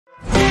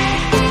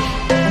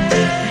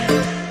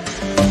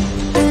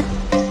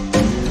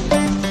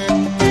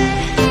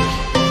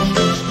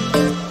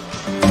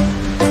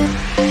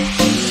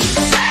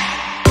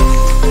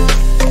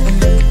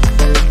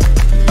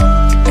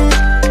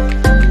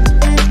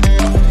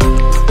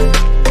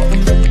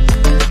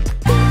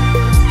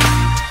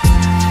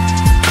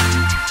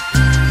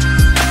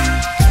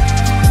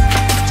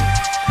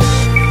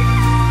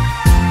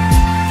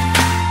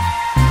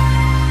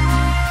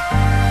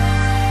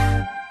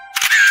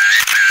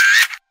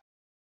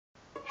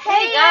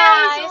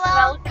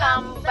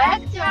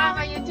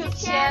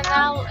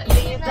channel,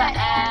 Liza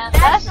and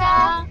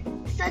Dasha.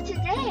 So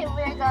today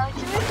we're going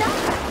to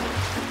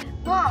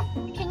Redonda.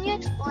 Mom, can you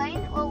explain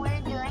what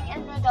we're doing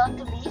in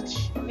Redonda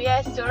Beach? We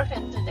are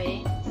surfing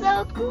today.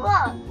 So cool.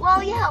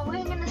 Well, yeah,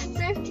 we're gonna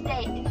surf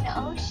today in the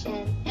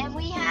ocean. And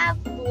we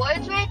have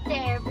boards right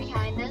there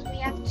behind us. We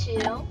have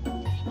two.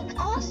 And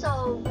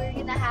also, we're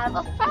gonna have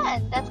a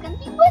friend that's gonna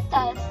be with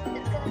us.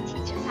 It's gonna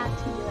teach us how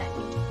to do it.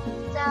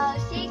 So,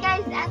 see you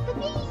guys at the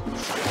beach.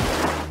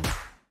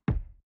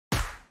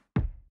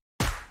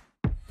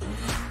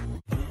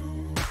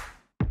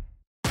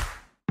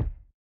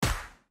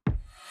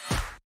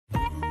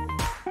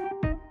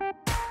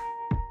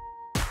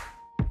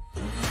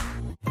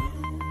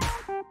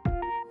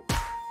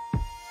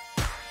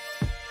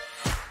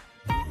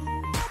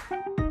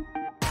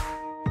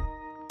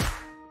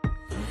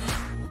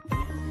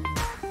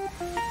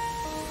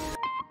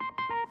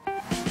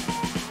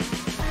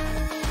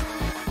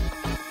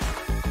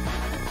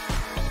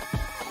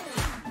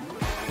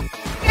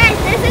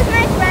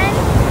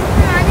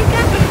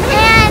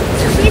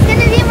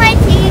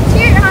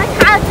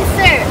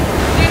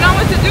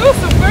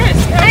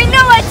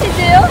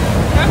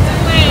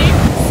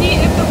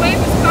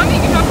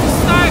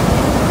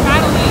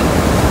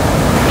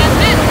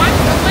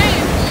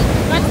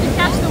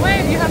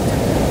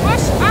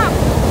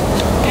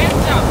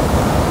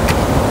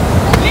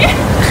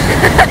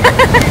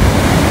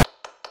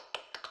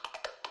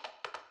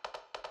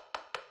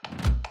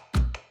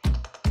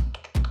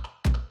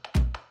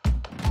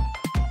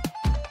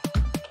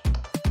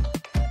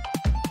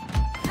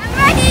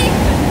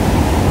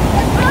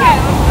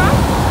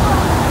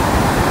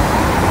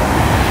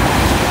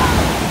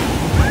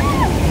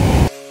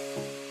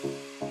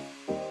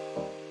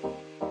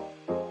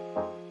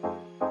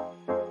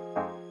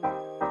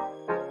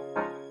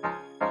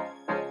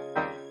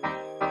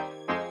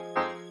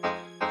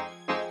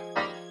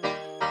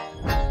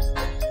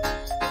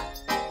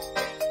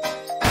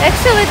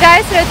 Actually,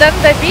 guys,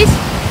 Redonda Beach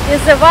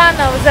is one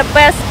of the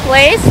best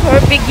places for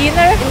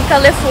beginner in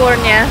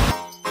California.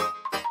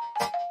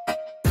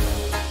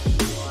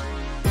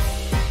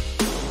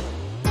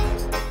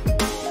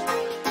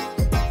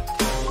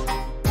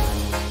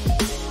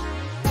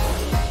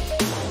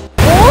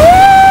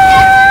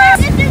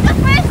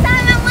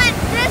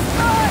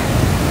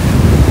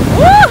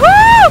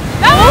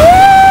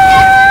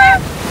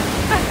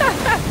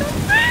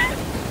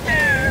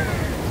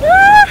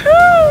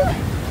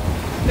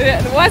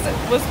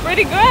 It was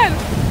pretty good.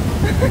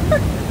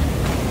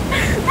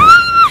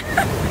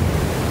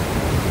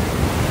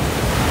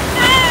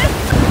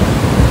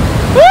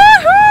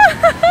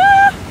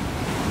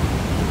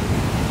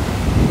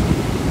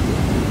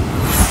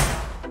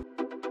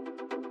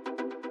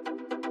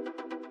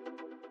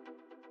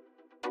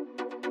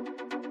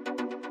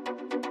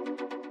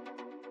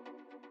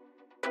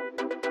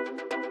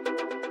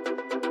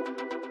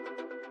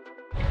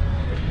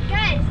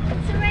 Guys,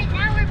 so right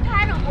now we're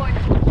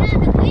paddleboarding.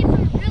 The waves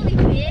are really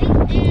big,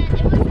 and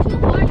it was too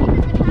hard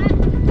because the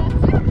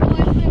surfboard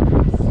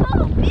was so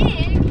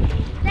big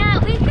that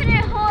we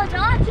couldn't hold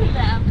on to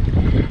them.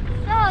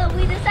 So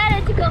we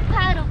decided to go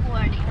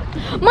paddleboarding.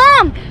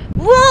 Mom!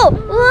 Whoa!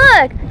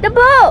 Look! The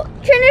boat!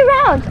 Turn it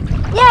around!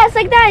 Yeah, it's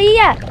like that.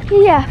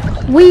 Yeah.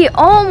 We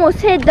almost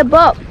hit the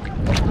boat.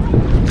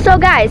 So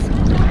guys,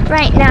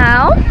 right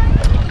now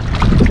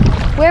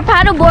we're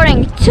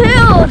paddleboarding to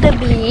the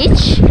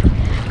beach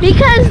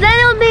because then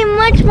it'll be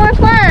much more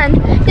fun.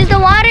 Because the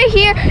water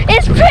here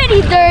is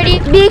pretty dirty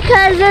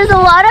because there's a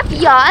lot of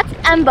yachts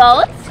and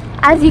boats,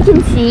 as you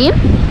can see.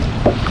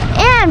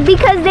 And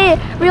because they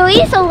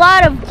release a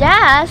lot of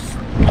gas,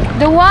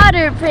 the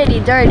water is pretty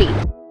dirty.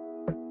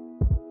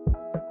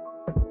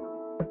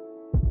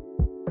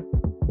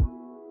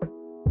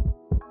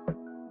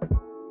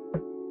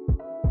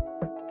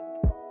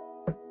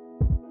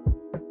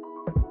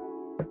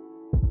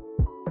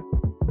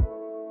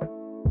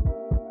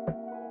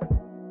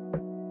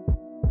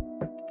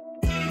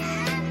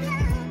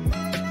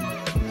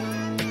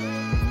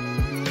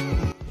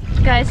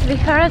 Guys, we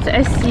heard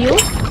a seal,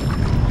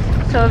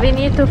 so we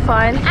need to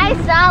find him. I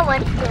saw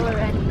one still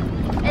already.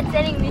 It's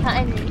sitting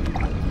behind me.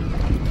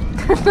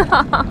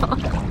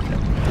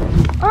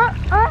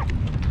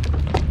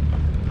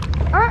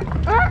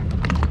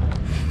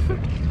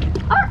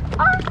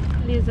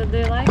 Liza, do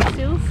you like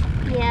seals?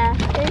 Yeah,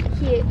 they're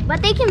cute,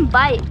 but they can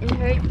bite and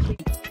hurt you.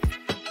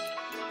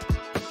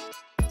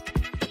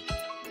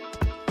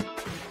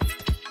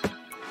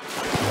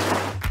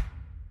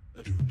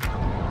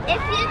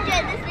 If you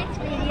enjoyed this next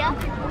video,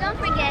 don't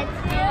forget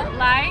to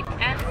like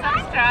and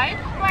subscribe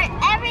for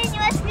every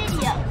newest video.